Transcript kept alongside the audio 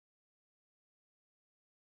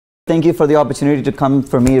thank you for the opportunity to come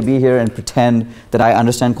for me to be here and pretend that I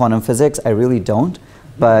understand quantum physics. I really don't,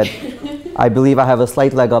 but I believe I have a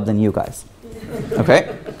slight leg up than you guys.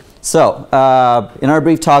 Okay? So, in our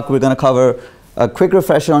brief talk, we're going to cover a quick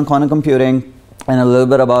refresher on quantum computing and a little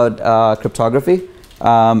bit about cryptography.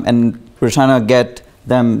 And we're trying to get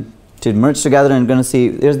them to merge together and going to see,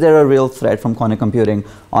 is there a real threat from quantum computing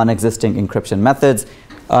on existing encryption methods?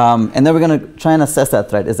 And then we're going to try and assess that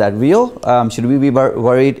threat. Is that real? Should we be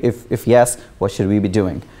worried? If yes, what should we be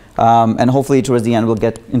doing? And hopefully towards the end we'll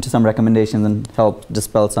get into some recommendations and help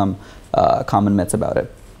dispel some common myths about it.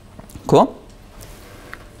 Cool?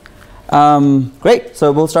 Great.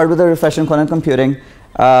 So we'll start with a refresher on quantum computing.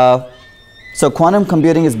 So quantum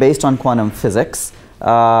computing is based on quantum physics.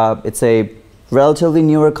 It's a relatively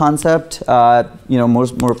newer concept,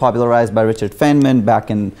 more popularized by Richard Feynman back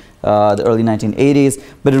in the early 1980s,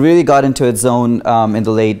 but it really got into its zone in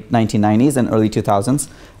the late 1990s and early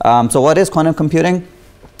 2000s. So what is quantum computing?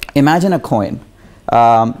 Imagine a coin.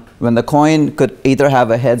 When the coin could either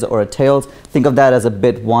have a heads or a tails, think of that as a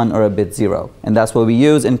bit 1 or a bit 0. And that's what we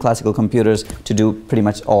use in classical computers to do pretty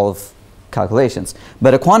much all of calculations.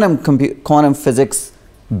 But a quantum physics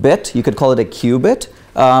bit, you could call it a qubit,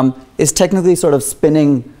 is technically sort of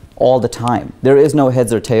spinning all the time. There is no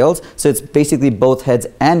heads or tails, so it's basically both heads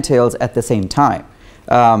and tails at the same time.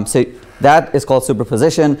 So that is called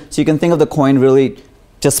superposition. So you can think of the coin really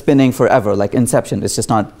just spinning forever, like Inception. It's just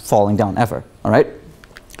not falling down ever. All right.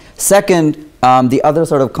 Second, the other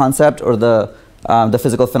sort of concept or the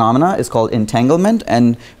physical phenomena is called entanglement,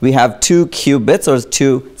 and we have two qubits or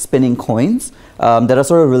two spinning coins that are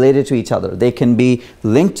sort of related to each other. They can be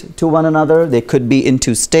linked to one another. They could be in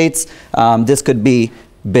two states. This could be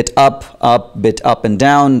bit up, bit up and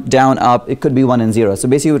down, down, up. It could be 1 and 0. So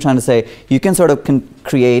basically we're trying to say you can sort of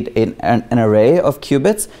create an array of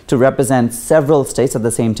qubits to represent several states at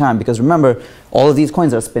the same time, because remember, all of these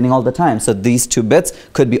coins are spinning all the time. So these 2 bits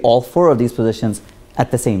could be all 4 of these positions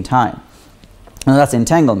at the same time. Now that's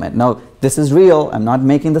entanglement. Now this is real. I'm not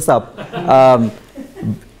making this up.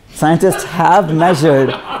 Scientists have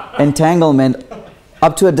measured entanglement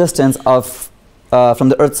up to a distance of from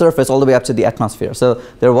the Earth's surface all the way up to the atmosphere. So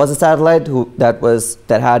there was a satellite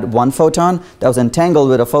that had 1 photon that was entangled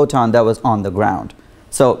with a photon that was on the ground.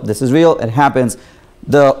 So this is real. It happens.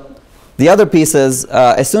 The other piece is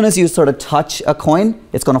as soon as you sort of touch a coin,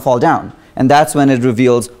 it's going to fall down, and that's when it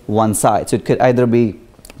reveals one side. So it could either be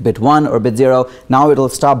bit 1 or bit 0. Now it'll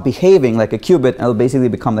stop behaving like a qubit and it'll basically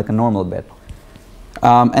become like a normal bit.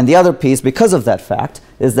 And the other piece, because of that fact,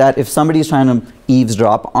 is that if somebody's trying to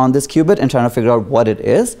eavesdrop on this qubit and trying to figure out what it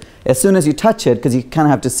is, as soon as you touch it, because you kind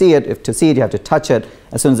of have to see it, if to see it you have to touch it,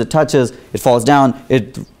 as soon as it touches, it falls down,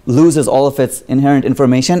 it loses all of its inherent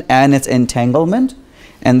information and its entanglement,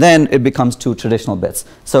 and then it becomes 2 traditional bits.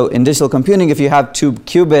 So in digital computing, if you have 2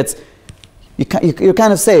 qubits, you're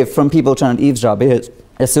kind of safe from people trying to eavesdrop, because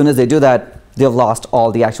as soon as they do that, they've lost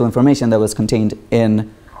all the actual information that was contained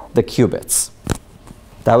in the qubits.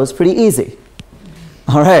 That was pretty easy.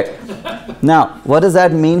 All right. Now, what does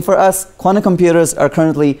that mean for us? Quantum computers are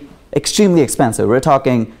currently extremely expensive. We're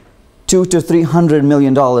talking $200 to $300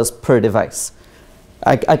 million per device.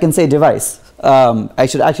 I can say device. I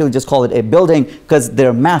should actually just call it a building because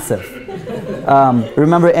they're massive.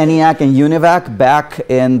 Remember ENIAC and UNIVAC back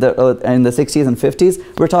in the 60s and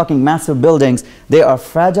 50s? We're talking massive buildings. They are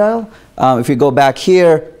fragile. If you go back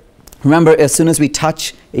here, remember, as soon as we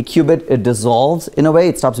touch a qubit, it dissolves in a way.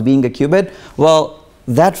 It stops being a qubit. Well,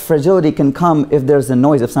 that fragility can come if there's a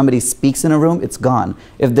noise. If somebody speaks in a room, it's gone.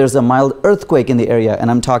 If there's a mild earthquake in the area, and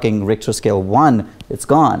I'm talking Richter scale 1, it's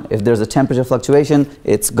gone. If there's a temperature fluctuation,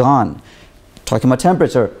 it's gone. Talking about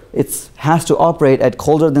temperature, it has to operate at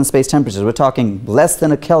colder than space temperatures. We're talking less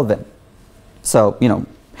than a Kelvin. So,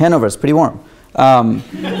 Hanover is pretty warm. And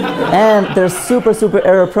they're super, super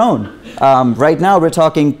error prone. Right now, we're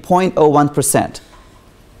talking 0.01%.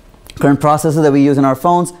 Current processors that we use in our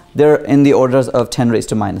phones, they're in the orders of 10 raised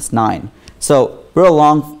to minus 9. So we're a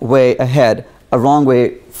long way ahead, a long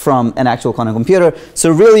way from an actual quantum computer. So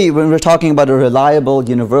really, when we're talking about a reliable,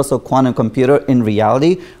 universal quantum computer in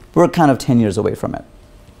reality, we're kind of 10 years away from it.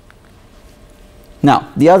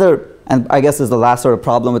 Now, the other, and I guess is the last sort of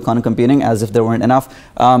problem with quantum computing, as if there weren't enough,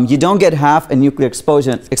 you don't get half a nuclear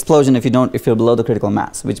explosion if you're below the critical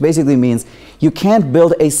mass, which basically means you can't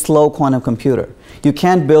build a slow quantum computer. You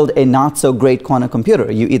can't build a not so great quantum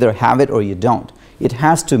computer. You either have it or you don't. It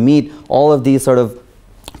has to meet all of these sort of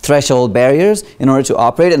threshold barriers in order to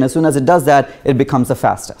operate, and as soon as it does that, it becomes the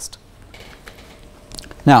fastest.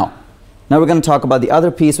 Now we're going to talk about the other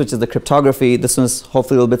piece, which is the cryptography. This one's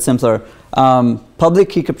hopefully a little bit simpler. Public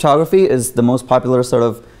key cryptography is the most popular sort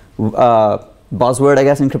of buzzword, I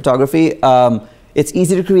guess, in cryptography. It's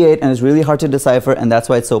easy to create and it's really hard to decipher, and that's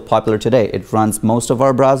why it's so popular today. It runs most of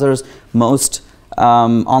our browsers, most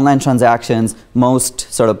online transactions, most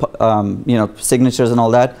sort of signatures and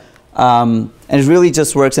all that. And it really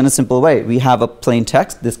just works in a simple way. We have a plain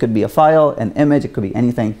text. This could be a file, an image, it could be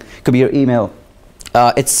anything. It could be your email.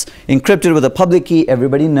 It's encrypted with a public key.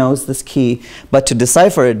 Everybody knows this key. But to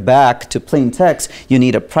decipher it back to plain text, you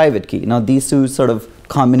need a private key. Now, these two sort of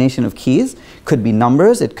combination of keys could be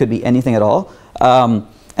numbers. It could be anything at all.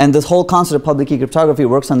 And this whole concept of public key cryptography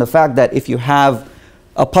works on the fact that if you have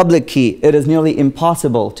a public key, it is nearly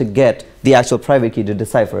impossible to get the actual private key to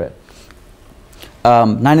decipher it.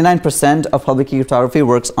 99% of public key cryptography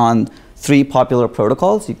works on three popular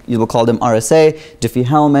protocols. You will call them RSA,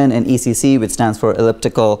 Diffie-Hellman, and ECC, which stands for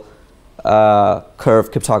elliptical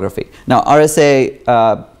curve cryptography. Now,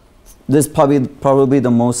 RSA, this is probably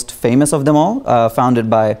the most famous of them all, founded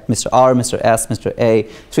by Mr. R, Mr. S, Mr. A,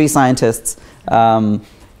 three scientists.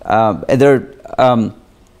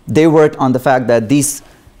 They worked on the fact that these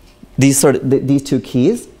two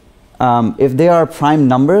keys, if they are prime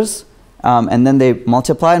numbers, and then they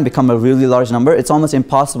multiply and become a really large number, it's almost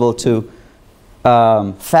impossible to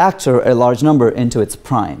factor a large number into its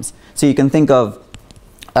primes. So you can think of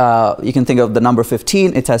the number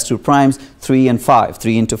 15. It has two primes, 3 and 5.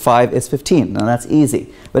 3 into 5 is 15. Now that's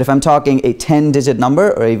easy. But if I'm talking a 10-digit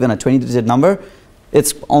number or even a 20-digit number,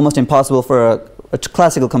 it's almost impossible for a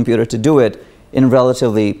classical computer to do it in a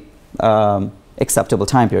relatively acceptable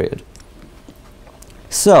time period.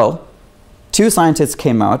 So two scientists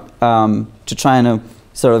came out to try and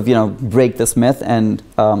sort of break this myth and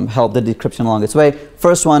help the decryption along its way.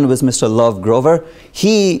 First one was Mr. Love Grover.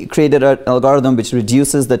 He created an algorithm which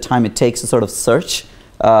reduces the time it takes to sort of search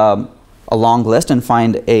a long list and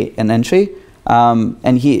find an entry.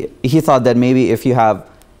 And he thought that maybe if you have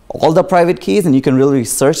all the private keys and you can really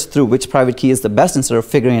search through which private key is the best instead of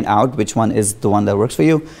figuring out which one is the one that works for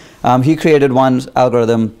you. He created one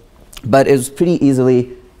algorithm, but it was pretty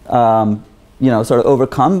easily sort of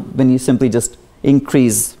overcome when you simply just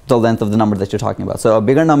increase the length of the number that you're talking about. So a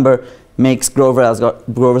bigger number makes Grover's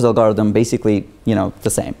algorithm basically the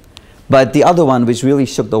same. But the other one, which really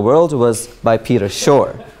shook the world, was by Peter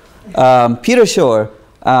Shor. Peter Shor,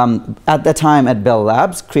 at the time at Bell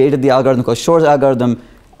Labs, created the algorithm called Shor's algorithm.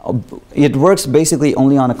 It works basically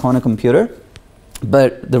only on a quantum computer,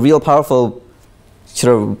 but the real powerful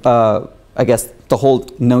sort of, I guess, the whole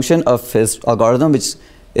notion of his algorithm, which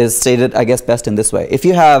is stated, I guess, best in this way. If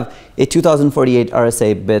you have a 2048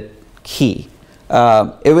 RSA bit key,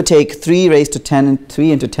 it would take 3 into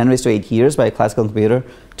 10 raised to 8 years by a classical computer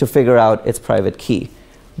to figure out its private key.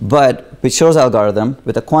 But with Shor's algorithm,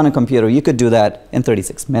 with a quantum computer, you could do that in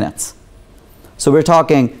 36 minutes. So we're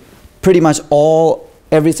talking pretty much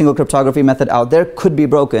every single cryptography method out there could be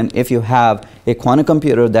broken if you have a quantum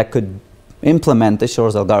computer that could implement the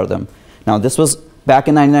Shor's algorithm. Now, this was back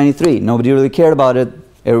in 1993. Nobody really cared about it.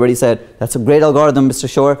 Everybody said, that's a great algorithm, Mr.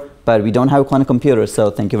 Shor, but we don't have a quantum computer,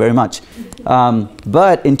 so thank you very much.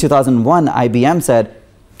 But in 2001, IBM said,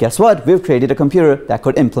 guess what? We've created a computer that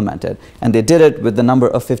could implement it. And they did it with the number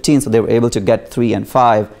of 15, so they were able to get 3 and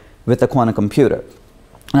 5 with a quantum computer.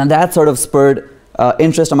 And that sort of spurred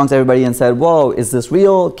interest amongst everybody and said, whoa, is this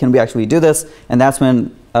real? Can we actually do this? And that's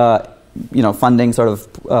when funding sort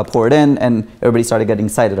of poured in and everybody started getting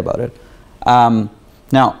excited about it.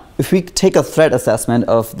 Now, if we take a threat assessment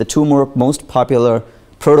of the two most popular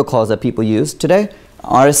protocols that people use today,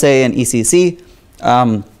 RSA and ECC,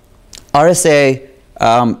 RSA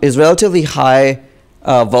is relatively high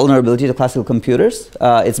vulnerability to classical computers.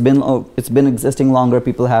 It's been existing longer.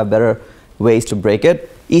 People have better ways to break it.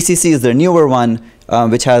 ECC is the newer one,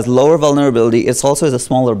 which has lower vulnerability. It also is a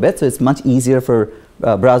smaller bit, so it's much easier for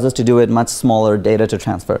browsers to do it, much smaller data to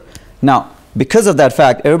transfer. Now, because of that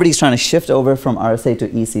fact, everybody's trying to shift over from RSA to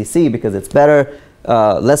ECC because it's better,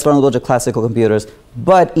 less vulnerable to classical computers,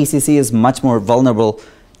 but ECC is much more vulnerable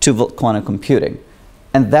to quantum computing.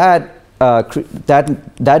 And that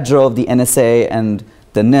drove the NSA and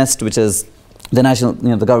the NIST, which is the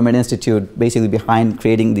the government institute basically behind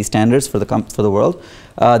creating these standards for the world.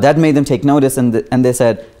 That made them take notice, and they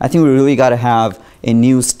said, I think we really got to have a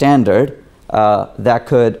new standard that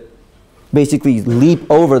could basically leap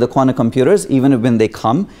over the quantum computers even when they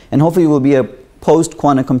come, and hopefully will be a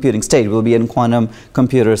post-quantum computing state. We'll be in quantum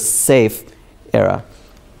computer safe era.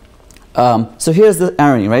 So here's the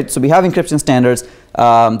irony, right? So we have encryption standards.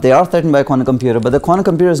 They are threatened by a quantum computer, but the quantum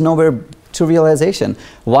computer is nowhere to realization.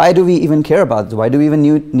 Why do we even care about this? Why do we even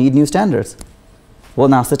need new standards? Well,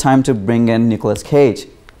 now's the time to bring in Nicolas Cage.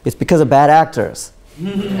 It's because of bad actors.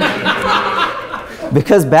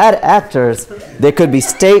 Because bad actors, they could be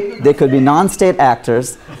state, they could be non-state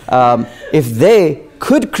actors. If they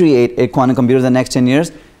could create a quantum computer in the next 10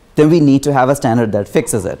 years, then we need to have a standard that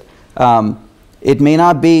fixes it. It may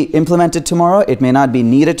not be implemented tomorrow, it may not be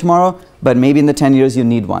needed tomorrow, but maybe in the 10 years you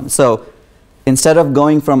need one. So instead of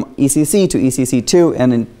going from ECC to ECC2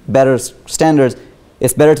 and in better standards,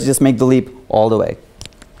 it's better to just make the leap all the way.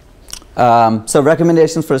 So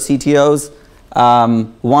recommendations for CTOs.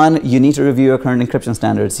 One, you need to review your current encryption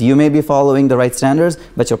standards. You may be following the right standards,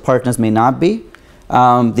 but your partners may not be.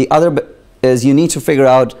 The other is you need to figure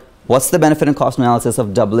out what's the benefit and cost analysis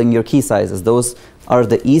of doubling your key sizes. Those are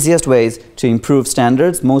the easiest ways to improve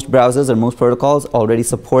standards. Most browsers or most protocols already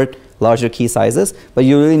support larger key sizes, but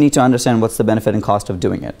you really need to understand what's the benefit and cost of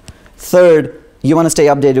doing it. Third, you want to stay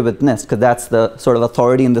updated with NIST, because that's the sort of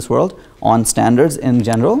authority in this world on standards in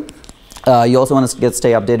general. You also want to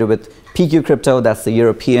stay updated with PQ Crypto, that's the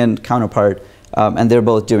European counterpart, and they're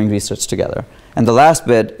both doing research together. And the last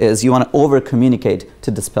bit is you want to over-communicate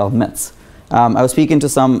to dispel myths. I was speaking to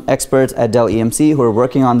some experts at Dell EMC who are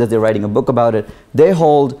working on this. They're writing a book about it. They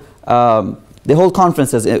hold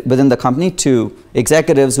conferences within the company to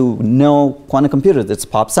executives who know quantum computers. It's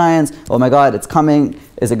pop science. Oh my God, it's coming.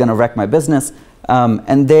 Is it going to wreck my business?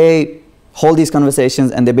 And they hold these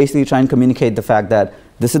conversations, and they basically try and communicate the fact that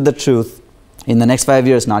this is the truth. In the next 5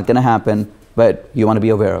 years, not going to happen, but you want to be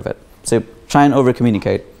aware of it. So try and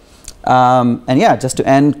over-communicate. And yeah, just to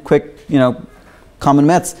end, quick, common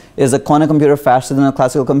myths. Is a quantum computer faster than a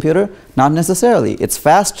classical computer? Not necessarily. It's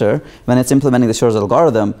faster when it's implementing the Shor's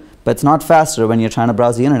algorithm, but it's not faster when you're trying to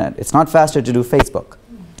browse the internet. It's not faster to do Facebook.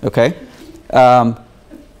 Okay?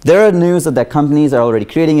 There are news that companies are already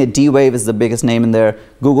creating it. D-Wave is the biggest name in there.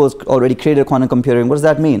 Google's already created quantum computing. What does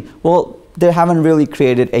that mean? Well, they haven't really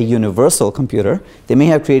created a universal computer. They may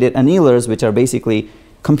have created annealers, which are basically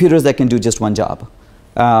computers that can do just one job.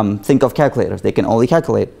 Think of calculators. They can only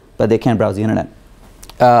calculate, but they can't browse the internet.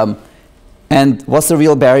 And what's the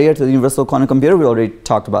real barrier to the universal quantum computer? We already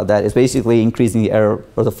talked about that. It's basically increasing the error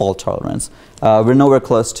or the fault tolerance. We're nowhere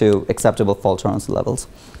close to acceptable fault tolerance levels.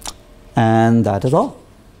 And that is all.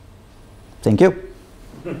 Thank you.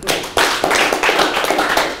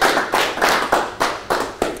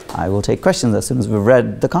 I will take questions as soon as we've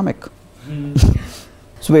read the comic.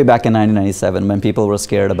 It's way back in 1997 when people were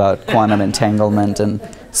scared about quantum entanglement and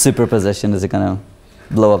superposition. Is it going to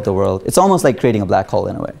blow up the world? It's almost like creating a black hole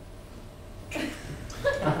in a way.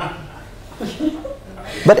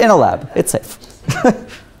 But in a lab, it's safe.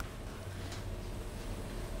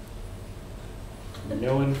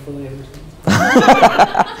 No one fully understands.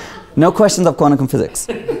 No questions of quantum physics.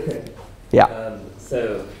 Yeah.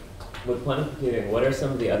 So, with quantum computing, what are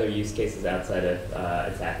some of the other use cases outside of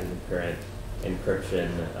attacking the current encryption?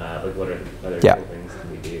 Like, what are the other cool things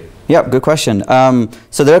can we do? Yeah, good question.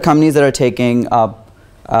 So there are companies that are taking up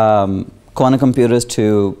quantum computers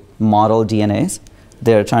to model DNAs.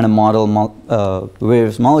 They're trying to model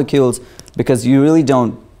various molecules, because you really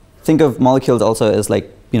don't think of molecules also as like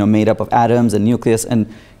made up of atoms and nucleus, and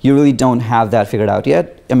you really don't have that figured out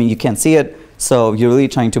yet. I mean, you can't see it, so you're really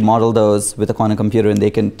trying to model those with a quantum computer, and they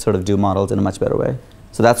can sort of do models in a much better way.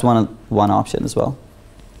 So that's one option as well.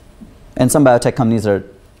 And some biotech companies are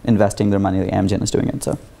investing their money. Like Amgen is doing it.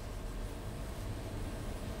 So.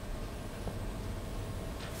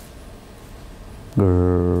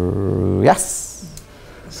 Yes.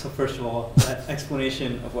 So first of all, that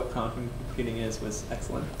explanation of what quantum computing is was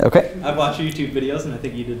excellent. Okay. I've watched your YouTube videos, and I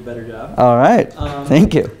think you did a better job. All right.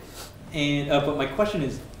 Thank you. And but my question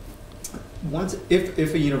is,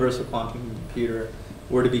 if a universal quantum computer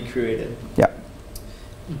were to be created,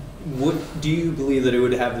 do you believe that it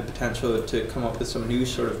would have the potential to come up with some new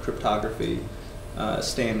sort of cryptography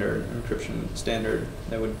standard, encryption standard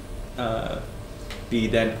that would be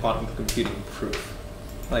then quantum computing proof?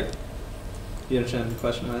 Like, do you understand the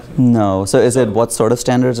question I'm asking? No. So is it what sort of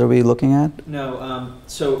standards are we looking at? No.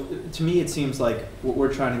 So to me, it seems like what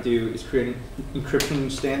we're trying to do is creating encryption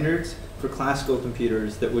standards for classical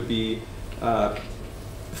computers that would be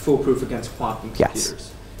foolproof against quantum computers.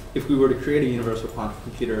 Yes. If we were to create a universal quantum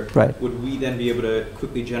computer, would we then be able to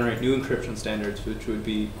quickly generate new encryption standards which would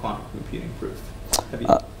be quantum computing proof?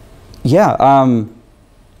 Yeah.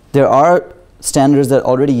 There are standards that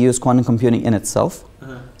already use quantum computing in itself.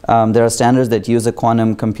 There are standards that use the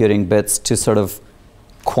quantum computing bits to sort of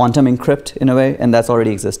quantum encrypt in a way, and that's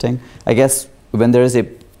already existing. I guess when there is a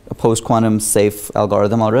post-quantum safe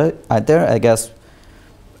algorithm already out there,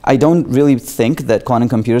 I don't really think that quantum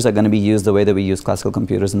computers are going to be used the way that we use classical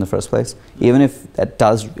computers in the first place. Even if that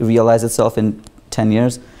does realize itself in 10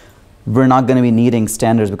 years, we're not going to be needing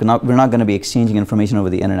standards because we're not going to be exchanging information over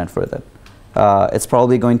the internet further. It's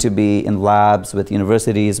probably going to be in labs with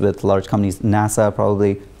universities, with large companies, NASA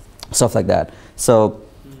probably, stuff like that. So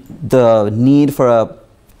the need for a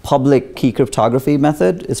public key cryptography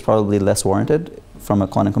method is probably less warranted from a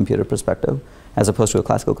quantum computer perspective as opposed to a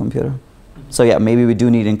classical computer. So yeah, maybe we do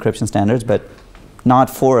need encryption standards, but not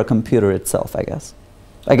for a computer itself, I guess.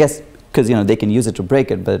 I guess because they can use it to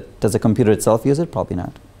break it, but does the computer itself use it? Probably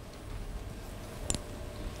not.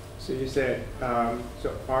 So you said,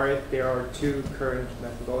 there are two current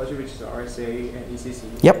methodologies, which is RSA and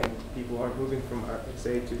ECC. Yep. And people are moving from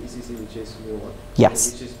RSA to ECC, which is new one.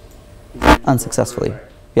 Yes. Which is Unsuccessfully.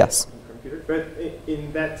 Yes. Computer. But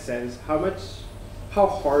in that sense, how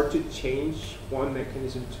hard to change one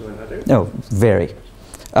mechanism to another? No, very.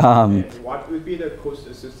 And what would be the cost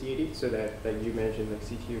associated? So that you mentioned, like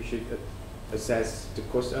CTU should assess the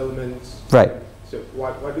cost elements. Right. So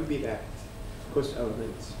what would be that cost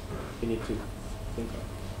elements you need to think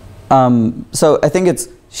of? So I think it's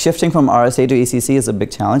shifting from RSA to ECC is a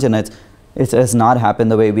big challenge, and it has not happened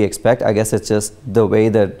the way we expect. I guess it's just the way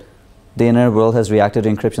that the internet world has reacted to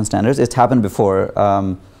encryption standards. It's happened before.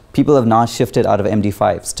 People have not shifted out of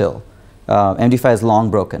MD5 still. MD5 is long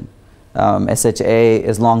broken. SHA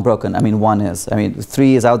is long broken. I mean, 1 is. I mean,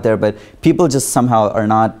 3 is out there, but people just somehow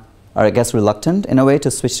are I guess, reluctant in a way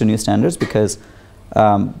to switch to new standards because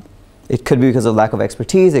it could be because of lack of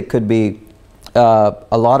expertise. It could be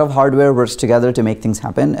a lot of hardware works together to make things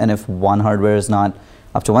happen, and if one hardware is not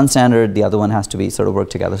up to one standard, the other one has to be sort of work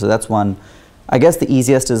together. So that's one. I guess the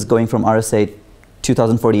easiest is going from RSA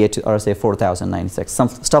 2048 to RSA 4096. Some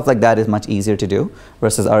stuff like that is much easier to do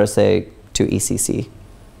versus RSA to ECC.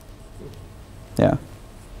 Yeah.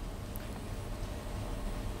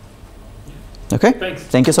 Okay. Thanks.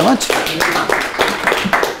 Thank you so much.